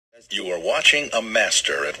You are watching a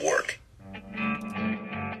master at work.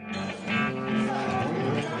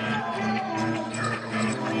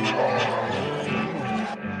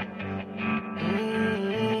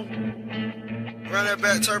 Run that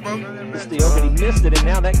back, Turbo. But he missed it, and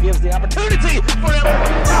now that gives the opportunity for him.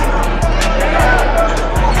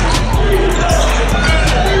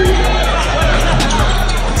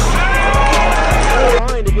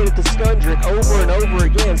 Trying to get it to Skundrick over and over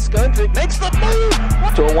again. Skundrick makes the move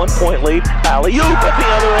to a 1-point lead. Alley-oop at the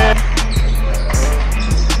other end.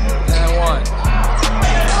 And one.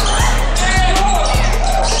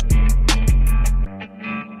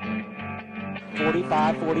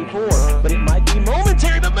 45-44, but it might be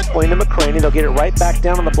momentary. But McClain to McCraney, they'll get it right back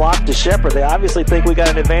down on the block to Sheppard. They obviously think we got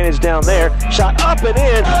an advantage down there. Shot up and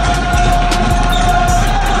in.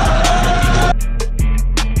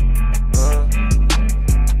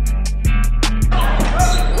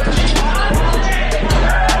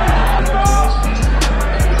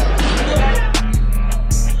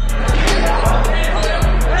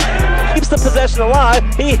 The possession alive.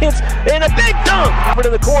 He hits in a big dunk over to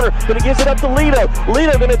the corner, but he gives it up to Lito.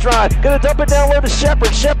 Lito gonna drive, gonna dump it down low to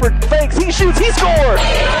Sheppard. Sheppard fakes, he shoots, he scores!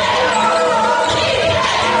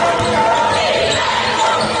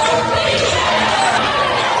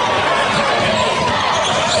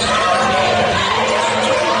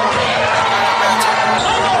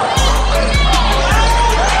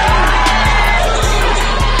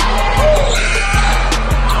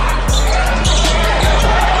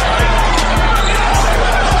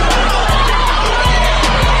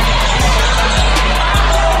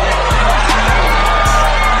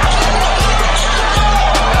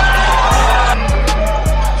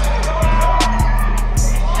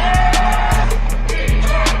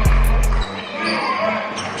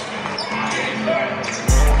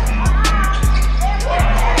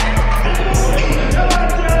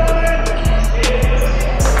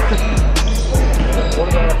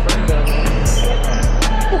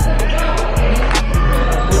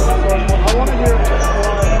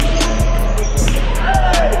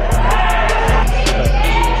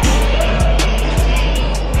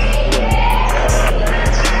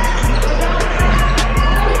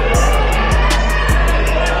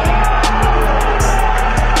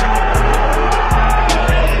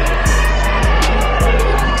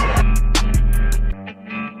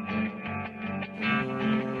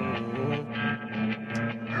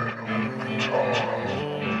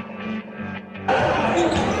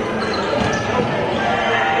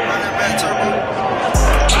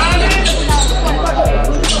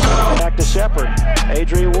 Back to Sheppard.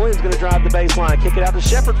 Adrian Williams going to drive the baseline. Kick it out to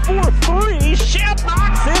Sheppard for 3. Sheppard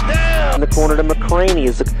knocks it down. In the corner to McCraney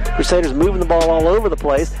as the Crusaders moving the ball all over the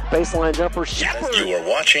place. Baseline jumper, Sheppard. You are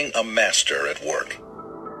watching a master at work.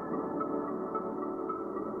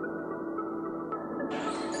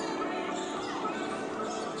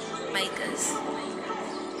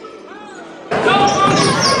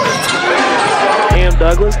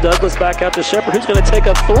 Douglas back out to Sheppard, who's going to take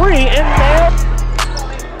a 3 and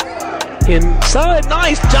nail inside.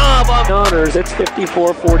 Nice job on Honors. It's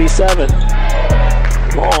 54-47.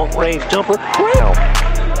 Long range jumper. Wow.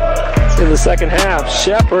 In the second half,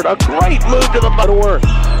 Sheppard, a great move to the butterwork.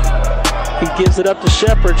 He gives it up to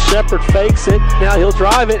Sheppard. Sheppard fakes it. Now he'll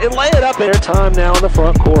drive it and lay it up in their time now in the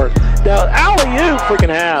front court. Now alley-oop freaking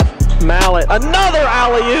half. Mallet, another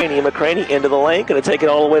alley-oop. McCraney into the lane, going to take it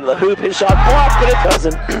all the way to the hoop. His shot blocked, but it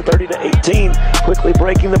doesn't. 30-18, quickly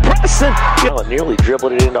breaking the press, and nearly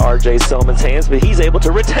dribbled it into R.J. Selman's hands, but he's able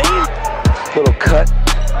to retain. Little cut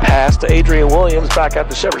pass to Adrian Williams, back out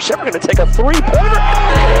to Sheppard. Sheppard going to take a 3-pointer.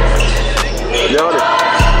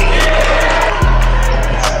 Noted.